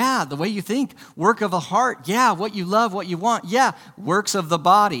mind. Yeah, the way you think. Work of the heart. Yeah, what you love, what you want. Yeah, works of the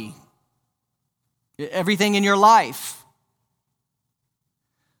body. Everything in your life.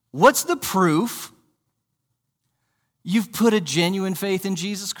 What's the proof you've put a genuine faith in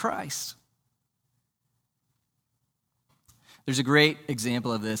Jesus Christ? There's a great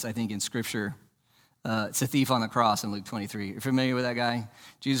example of this, I think, in Scripture. It's a thief on the cross in Luke 23. You're familiar with that guy?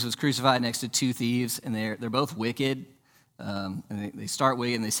 Jesus was crucified next to two thieves, and they're both wicked. And they start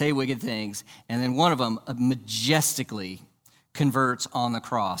wicked, and they say wicked things. And then one of them majestically converts on the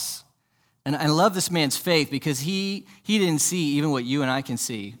cross. And I love this man's faith because he didn't see even what you and I can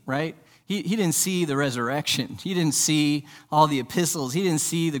see, right? He didn't see the resurrection. He didn't see all the epistles. He didn't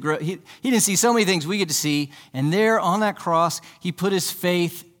see he didn't see so many things we get to see. And there on that cross, he put his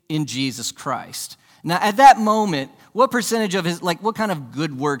faith in Jesus Christ. Now, at that moment, what percentage of his, what kind of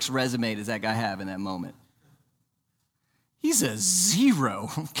good works resume does that guy have in that moment? He's a 0,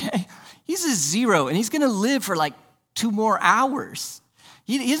 okay? He's a 0, and he's going to live for 2 more hours.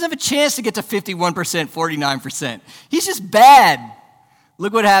 He doesn't have a chance to get to 51%, 49%. He's just bad.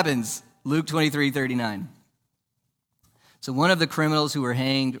 Look what happens. Luke 23:39. So one of the criminals who were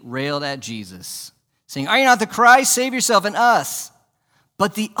hanged railed at Jesus, saying, "Are you not the Christ? Save yourself and us."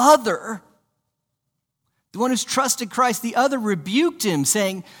 But the other, the one who's trusted Christ, the other rebuked him,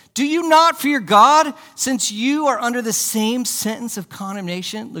 saying, "Do you not fear God, since you are under the same sentence of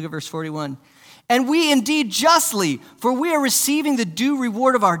condemnation?" Look at verse 41. "And we indeed justly, for we are receiving the due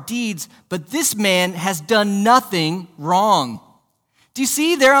reward of our deeds, but this man has done nothing wrong." Do you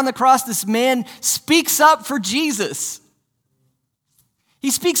see there on the cross, this man speaks up for Jesus. He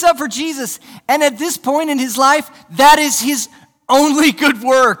speaks up for Jesus, and at this point in his life, that is his only good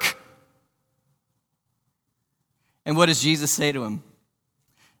work. And what does Jesus say to him?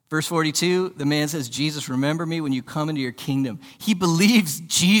 Verse 42, the man says, "Jesus, remember me when you come into your kingdom." He believes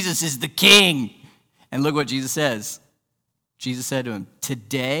Jesus is the king. And look what Jesus says. Jesus said to him,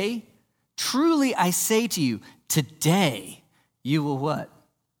 "Today, truly I say to you, today you will" what?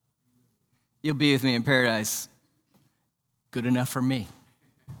 "You'll be with me in paradise." Good enough for me.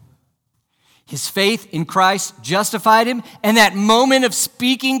 His faith in Christ justified him, and that moment of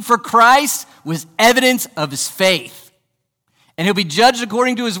speaking for Christ was evidence of his faith. And he'll be judged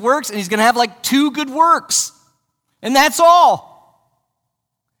according to his works, and he's going to have like 2 good works. And that's all.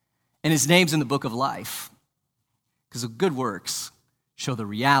 And his name's in the book of life, because the good works show the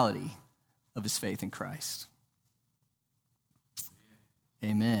reality of his faith in Christ.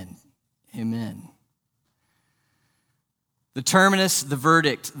 Amen. Amen. The terminus, the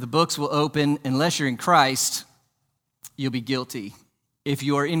verdict, the books will open. Unless you're in Christ, you'll be guilty. If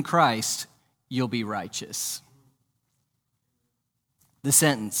you are in Christ, you'll be righteous. The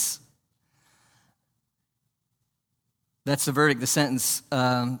sentence. That's the verdict, the sentence.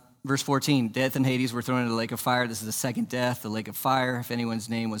 Verse 14, death and Hades were thrown into the lake of fire. This is the second death, the lake of fire. If anyone's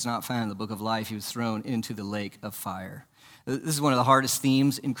name was not found in the book of life, he was thrown into the lake of fire. This is one of the hardest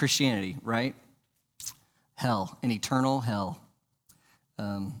themes in Christianity, right? Hell, an eternal hell.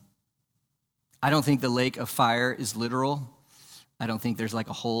 I don't think the lake of fire is literal. I don't think there's like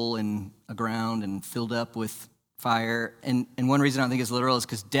a hole in a ground and filled up with fire. And one reason I don't think it's literal is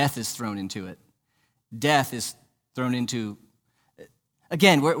because death is thrown into it. Death is thrown into,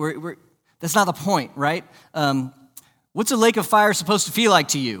 again, that's not the point, right? What's a lake of fire supposed to feel like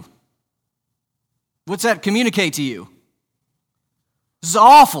to you? What's that communicate to you? This is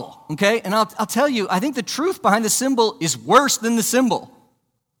awful, okay? And I'll tell you, I think the truth behind the symbol is worse than the symbol.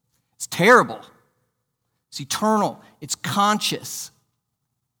 It's terrible. It's eternal. It's conscious.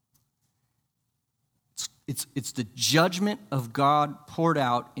 It's the judgment of God poured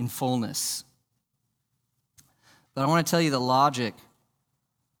out in fullness. But I want to tell you the logic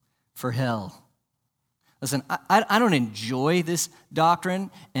for hell. Listen, I don't enjoy this doctrine,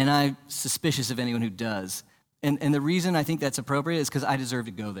 and I'm suspicious of anyone who does. And the reason I think that's appropriate is because I deserve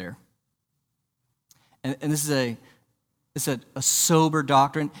to go there. And this is a sober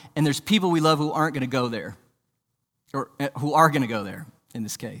doctrine, and there's people we love who aren't going to go there, or who are going to go there in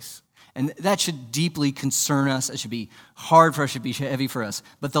this case. And that should deeply concern us. It should be hard for us, it should be heavy for us.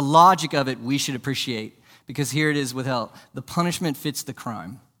 But the logic of it we should appreciate, because here it is with hell. The punishment fits the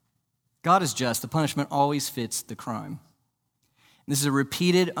crime. God is just. The punishment always fits the crime. And this is a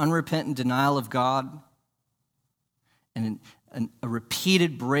repeated, unrepentant denial of God, and a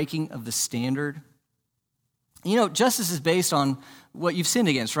repeated breaking of the standard. You know, justice is based on what you've sinned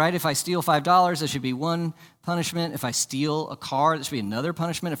against, right? If I steal $5, that should be one punishment. If I steal a car, that should be another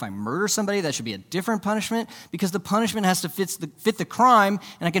punishment. If I murder somebody, that should be a different punishment, because the punishment has to fit the crime,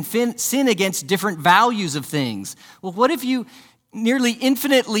 and I can sin against different values of things. Well, what if you nearly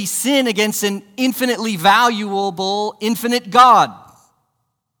infinitely sin against an infinitely valuable, infinite God?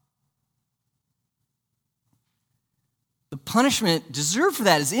 The punishment deserved for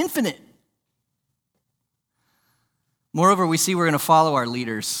that is infinite. Moreover, we see we're going to follow our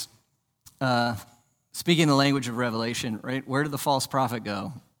leaders. Speaking the language of Revelation, right? Where did the false prophet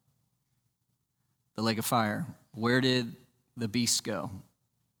go? The lake of fire. Where did the beast go?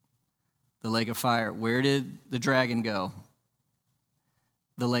 The lake of fire. Where did the dragon go?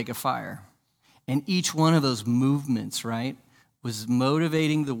 The lake of fire. And each one of those movements, right, was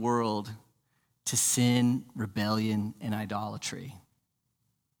motivating the world to sin, rebellion, and idolatry.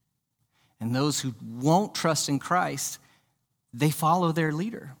 And those who won't trust in Christ, they follow their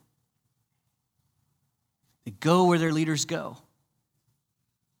leader. They go where their leaders go.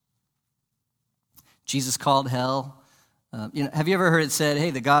 Jesus called hell. Have you ever heard it said, hey,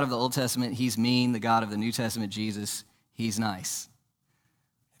 the God of the Old Testament, he's mean. The God of the New Testament, Jesus, he's nice.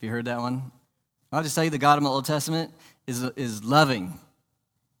 Have you heard that one? I'll just tell you, the God of the Old Testament is loving.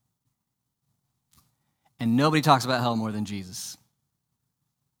 And nobody talks about hell more than Jesus.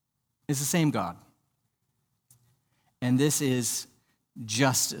 It's the same God. And this is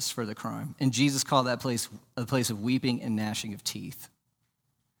justice for the crime. And Jesus called that place a place of weeping and gnashing of teeth.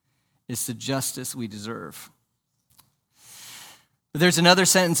 It's the justice we deserve. But there's another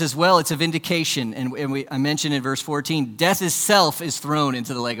sentence as well. It's a vindication. And I mentioned in verse 14, death itself is thrown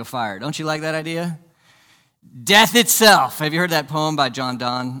into the lake of fire. Don't you like that idea? Death itself. Have you heard that poem by John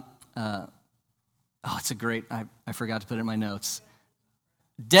Donne? It's a great, I forgot to put it in my notes.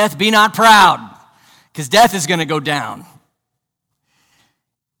 Death, be not proud, because death is going to go down.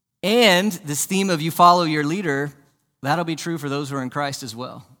 And this theme of you follow your leader, that'll be true for those who are in Christ as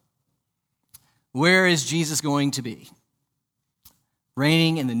well. Where is Jesus going to be?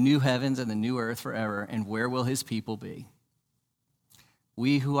 Reigning in the new heavens and the new earth forever. And where will his people be?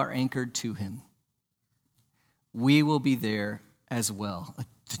 We who are anchored to him. We will be there as well.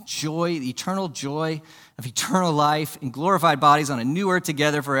 The joy, the eternal joy of eternal life in glorified bodies on a new earth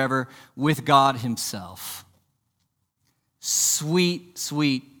together forever with God himself. Sweet,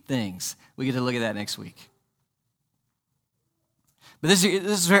 sweet things. We get to look at that next week. But this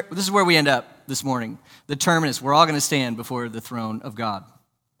is where we end up this morning. The terminus. We're all going to stand before the throne of God.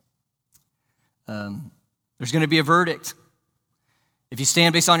 There's going to be a verdict. If you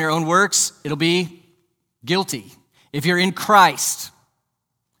stand based on your own works, it'll be guilty. If you're in Christ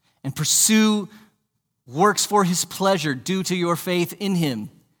and pursue works for his pleasure due to your faith in him,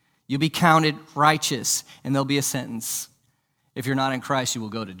 you'll be counted righteous, and there'll be a sentence. If you're not in Christ, you will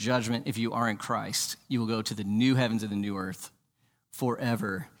go to judgment. If you are in Christ, you will go to the new heavens and the new earth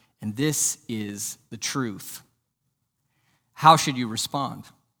forever. And this is the truth. How should you respond?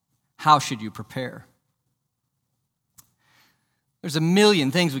 How should you prepare? There's a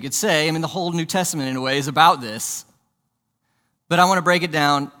million things we could say. I mean, the whole New Testament, in a way, is about this. But I want to break it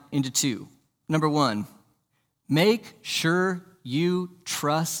down into two. Number one, make sure you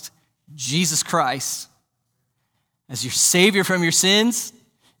trust Jesus Christ as your Savior from your sins,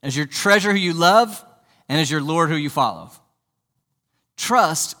 as your treasure who you love, and as your Lord who you follow.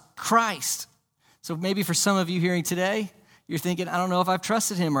 Trust Christ. So maybe for some of you hearing today, you're thinking, I don't know if I've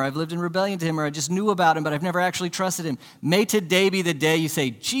trusted him, or I've lived in rebellion to him, or I just knew about him, but I've never actually trusted him. May today be the day you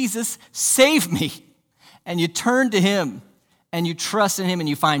say, Jesus, save me. And you turn to him, and you trust in him, and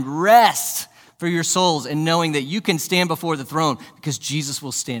you find rest for your souls in knowing that you can stand before the throne because Jesus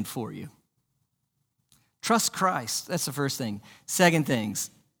will stand for you. Trust Christ. That's the first thing. Second things,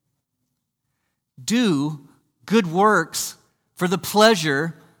 do good works for the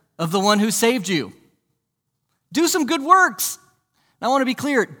pleasure of the one who saved you. Do some good works. Now, I want to be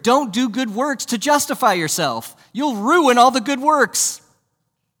clear. Don't do good works to justify yourself. You'll ruin all the good works.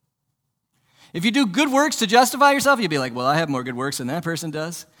 If you do good works to justify yourself, you'll be like, well, I have more good works than that person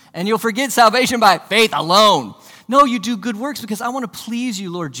does. And you'll forget salvation by faith alone. No, you do good works because I want to please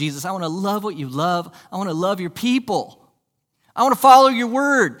you, Lord Jesus. I want to love what you love. I want to love your people. I want to follow your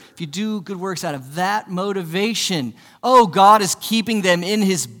word. If you do good works out of that motivation, God is keeping them in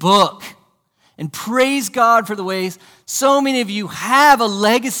his book. And praise God for the ways so many of you have a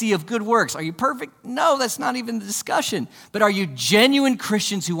legacy of good works. Are you perfect? No, that's not even the discussion. But are you genuine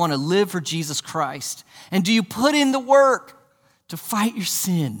Christians who want to live for Jesus Christ? And do you put in the work to fight your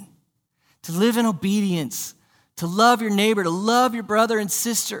sin, to live in obedience, to love your neighbor, to love your brother and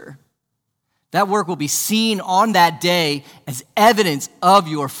sister? That work will be seen on that day as evidence of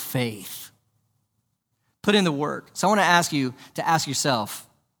your faith. Put in the work. So I want to ask you to ask yourself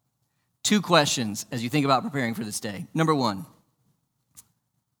two questions as you think about preparing for this day. Number one,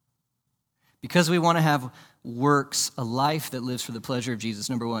 because we want to have works, a life that lives for the pleasure of Jesus.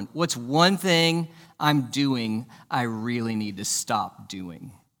 Number one, what's one thing I'm doing I really need to stop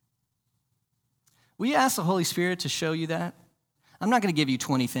doing? Will you ask the Holy Spirit to show you that? I'm not going to give you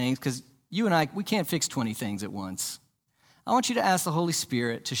 20 things because you and I, we can't fix 20 things at once. I want you to ask the Holy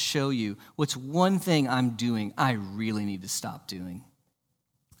Spirit to show you what's one thing I'm doing I really need to stop doing.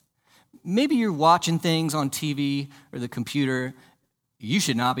 Maybe you're watching things on TV or the computer you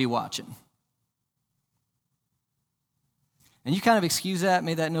should not be watching. And you kind of excuse that,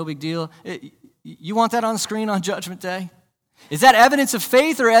 made that no big deal. You want that on the screen on Judgment Day? Is that evidence of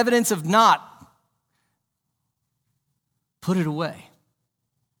faith or evidence of not? Put it away.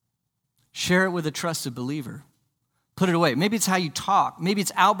 Share it with a trusted believer. Put it away. Maybe it's how you talk. Maybe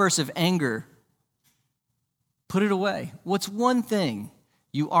it's outbursts of anger. Put it away. What's one thing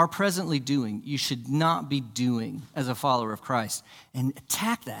you are presently doing you should not be doing as a follower of Christ? And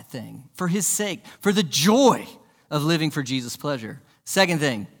attack that thing for his sake, for the joy of living for Jesus' pleasure. Second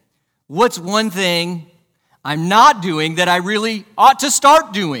thing, what's one thing I'm not doing that I really ought to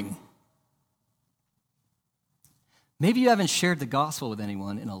start doing? Maybe you haven't shared the gospel with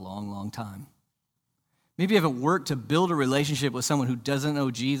anyone in a long, long time. Maybe you haven't worked to build a relationship with someone who doesn't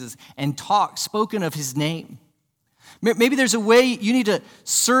know Jesus and spoken of his name. Maybe there's a way you need to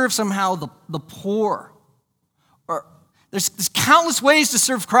serve somehow the poor. Or there's countless ways to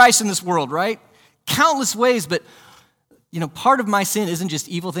serve Christ in this world, right? Countless ways, but part of my sin isn't just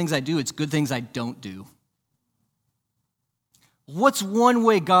evil things I do, it's good things I don't do. What's one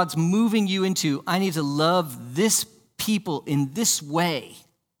way God's moving you into, I need to love this people in this way?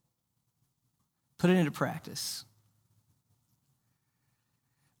 Put it into practice.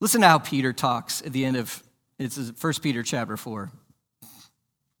 Listen to how Peter talks at the end of, it's 1 Peter chapter 4.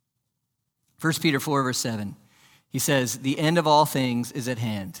 1 Peter 4, verse 7. He says, the end of all things is at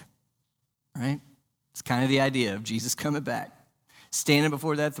hand. Right? It's kind of the idea of Jesus coming back, standing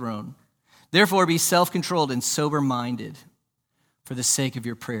before that throne. Therefore, be self-controlled and sober-minded for the sake of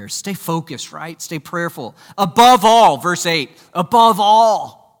your prayers. Stay focused, right? Stay prayerful. Above all, verse 8, above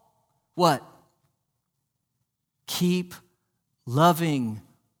all, what? Keep loving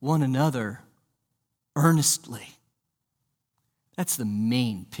one another earnestly. That's the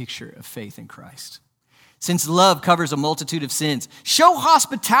main picture of faith in Christ. Since love covers a multitude of sins, show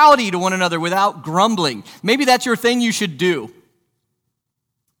hospitality to one another without grumbling. Maybe that's your thing you should do.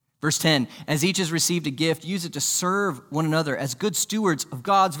 Verse 10, as each has received a gift, use it to serve one another as good stewards of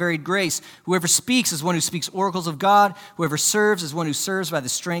God's varied grace. Whoever speaks is one who speaks oracles of God. Whoever serves is one who serves by the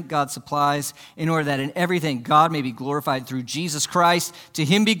strength God supplies, in order that in everything God may be glorified through Jesus Christ. To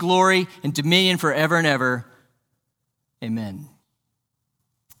him be glory and dominion forever and ever. Amen.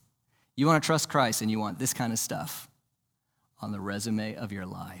 You want to trust Christ and you want this kind of stuff on the resume of your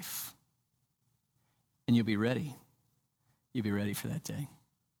life. And you'll be ready. You'll be ready for that day.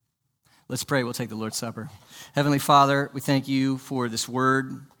 Let's pray. We'll take the Lord's Supper. Heavenly Father, we thank you for this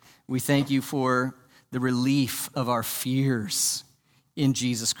word. We thank you for the relief of our fears in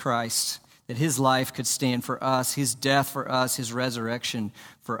Jesus Christ, that his life could stand for us, his death for us, his resurrection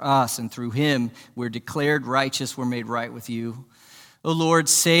for us, and through him we're declared righteous, we're made right with you. Oh Lord,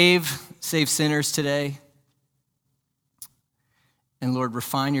 save sinners today. And Lord,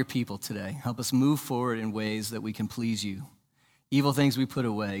 refine your people today. Help us move forward in ways that we can please you. Evil things we put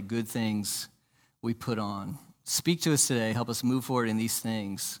away, good things we put on. Speak to us today. Help us move forward in these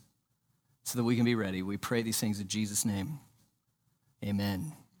things so that we can be ready. We pray these things in Jesus' name.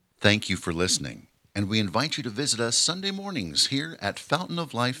 Amen. Thank you for listening, and we invite you to visit us Sunday mornings here at Fountain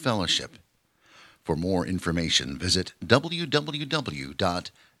of Life Fellowship. For more information, visit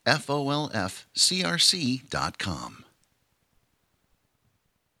www.folfcrc.com.